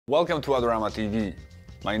Welcome to Adorama TV.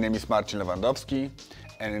 My name is Marcin Lewandowski,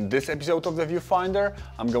 and in this episode of the Viewfinder,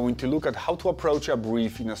 I'm going to look at how to approach a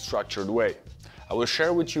brief in a structured way. I will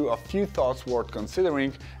share with you a few thoughts worth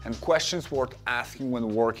considering and questions worth asking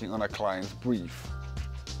when working on a client's brief.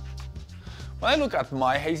 When I look at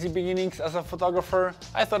my hazy beginnings as a photographer,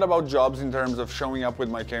 I thought about jobs in terms of showing up with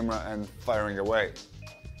my camera and firing away.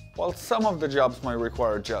 While some of the jobs might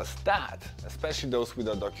require just that, especially those with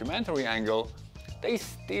a documentary angle, they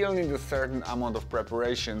still need a certain amount of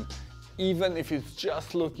preparation, even if it's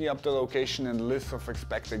just looking up the location and list of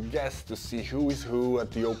expected guests to see who is who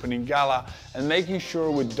at the opening gala and making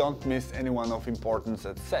sure we don't miss anyone of importance,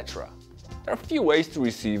 etc. There are a few ways to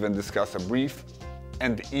receive and discuss a brief,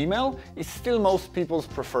 and email is still most people's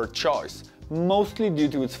preferred choice, mostly due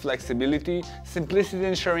to its flexibility, simplicity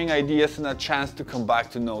in sharing ideas and a chance to come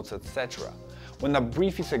back to notes, etc. When a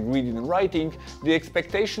brief is agreed in writing, the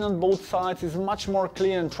expectation on both sides is much more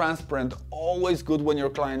clear and transparent, always good when your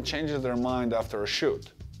client changes their mind after a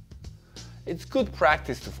shoot. It's good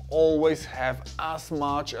practice to always have as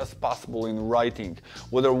much as possible in writing,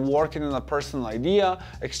 whether working on a personal idea,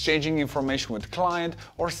 exchanging information with client,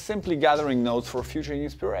 or simply gathering notes for future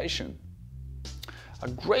inspiration. A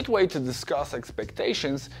great way to discuss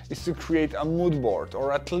expectations is to create a mood board,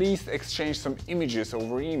 or at least exchange some images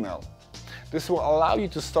over email. This will allow you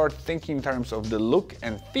to start thinking in terms of the look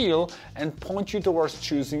and feel and point you towards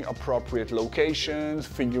choosing appropriate locations,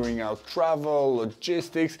 figuring out travel,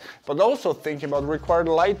 logistics, but also thinking about required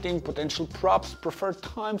lighting, potential props, preferred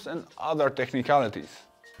times, and other technicalities.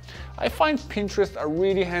 I find Pinterest a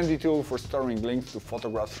really handy tool for storing links to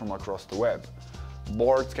photographs from across the web.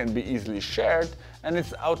 Boards can be easily shared and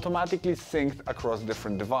it's automatically synced across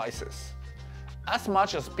different devices. As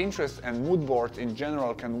much as Pinterest and mood boards in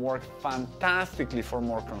general can work fantastically for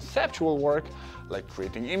more conceptual work, like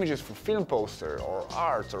creating images for film poster or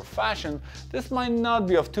art or fashion, this might not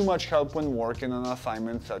be of too much help when working on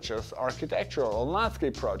assignments such as architectural or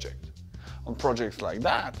landscape project. On projects like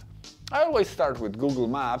that, I always start with Google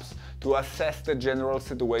Maps to assess the general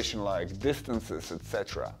situation like distances,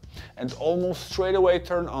 etc. and almost straight away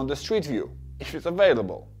turn on the Street View, if it's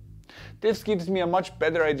available. This gives me a much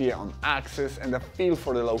better idea on access and a feel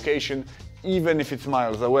for the location, even if it's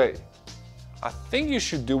miles away. A thing you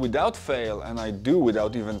should do without fail, and I do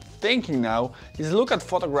without even thinking now, is look at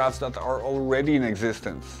photographs that are already in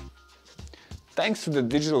existence. Thanks to the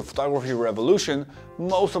digital photography revolution,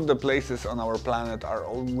 most of the places on our planet are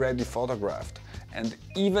already photographed. And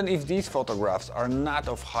even if these photographs are not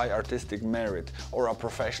of high artistic merit or a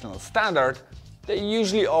professional standard, they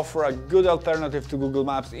usually offer a good alternative to Google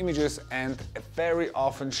Maps images and very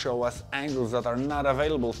often show us angles that are not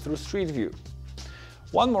available through Street View.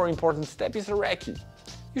 One more important step is a recce.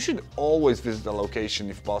 You should always visit the location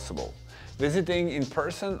if possible. Visiting in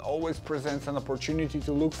person always presents an opportunity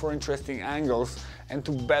to look for interesting angles and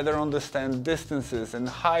to better understand distances and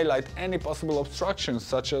highlight any possible obstructions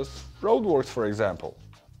such as roadworks, for example.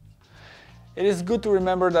 It is good to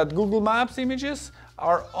remember that Google Maps images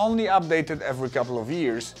are only updated every couple of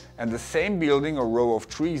years, and the same building or row of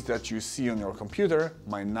trees that you see on your computer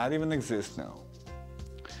might not even exist now.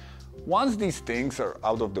 Once these things are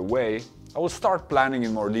out of the way, I will start planning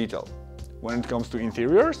in more detail. When it comes to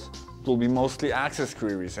interiors, it will be mostly access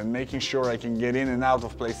queries and making sure I can get in and out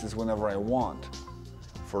of places whenever I want.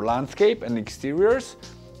 For landscape and exteriors,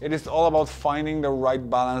 it is all about finding the right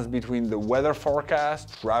balance between the weather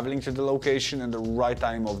forecast, traveling to the location, and the right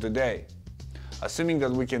time of the day. Assuming that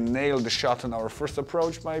we can nail the shot on our first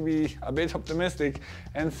approach might be a bit optimistic,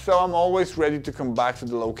 and so I'm always ready to come back to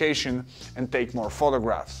the location and take more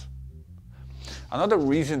photographs. Another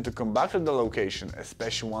reason to come back to the location,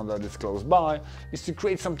 especially one that is close by, is to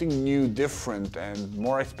create something new, different, and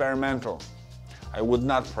more experimental. I would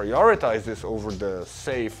not prioritize this over the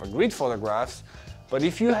safe, agreed photographs, but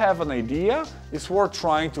if you have an idea, it's worth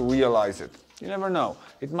trying to realize it. You never know,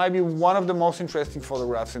 it might be one of the most interesting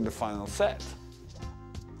photographs in the final set.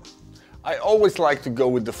 I always like to go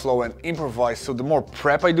with the flow and improvise, so the more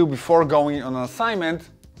prep I do before going on an assignment,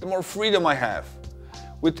 the more freedom I have.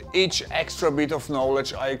 With each extra bit of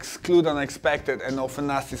knowledge, I exclude unexpected and often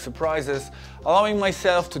nasty surprises, allowing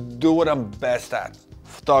myself to do what I'm best at,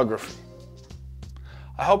 photography.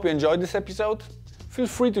 I hope you enjoyed this episode. Feel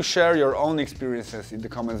free to share your own experiences in the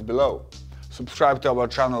comments below. Subscribe to our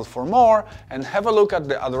channel for more and have a look at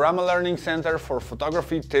the Adorama Learning Center for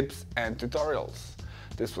photography tips and tutorials.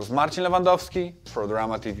 This was Marcin Lewandowski for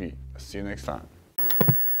Adorama TV. See you next time.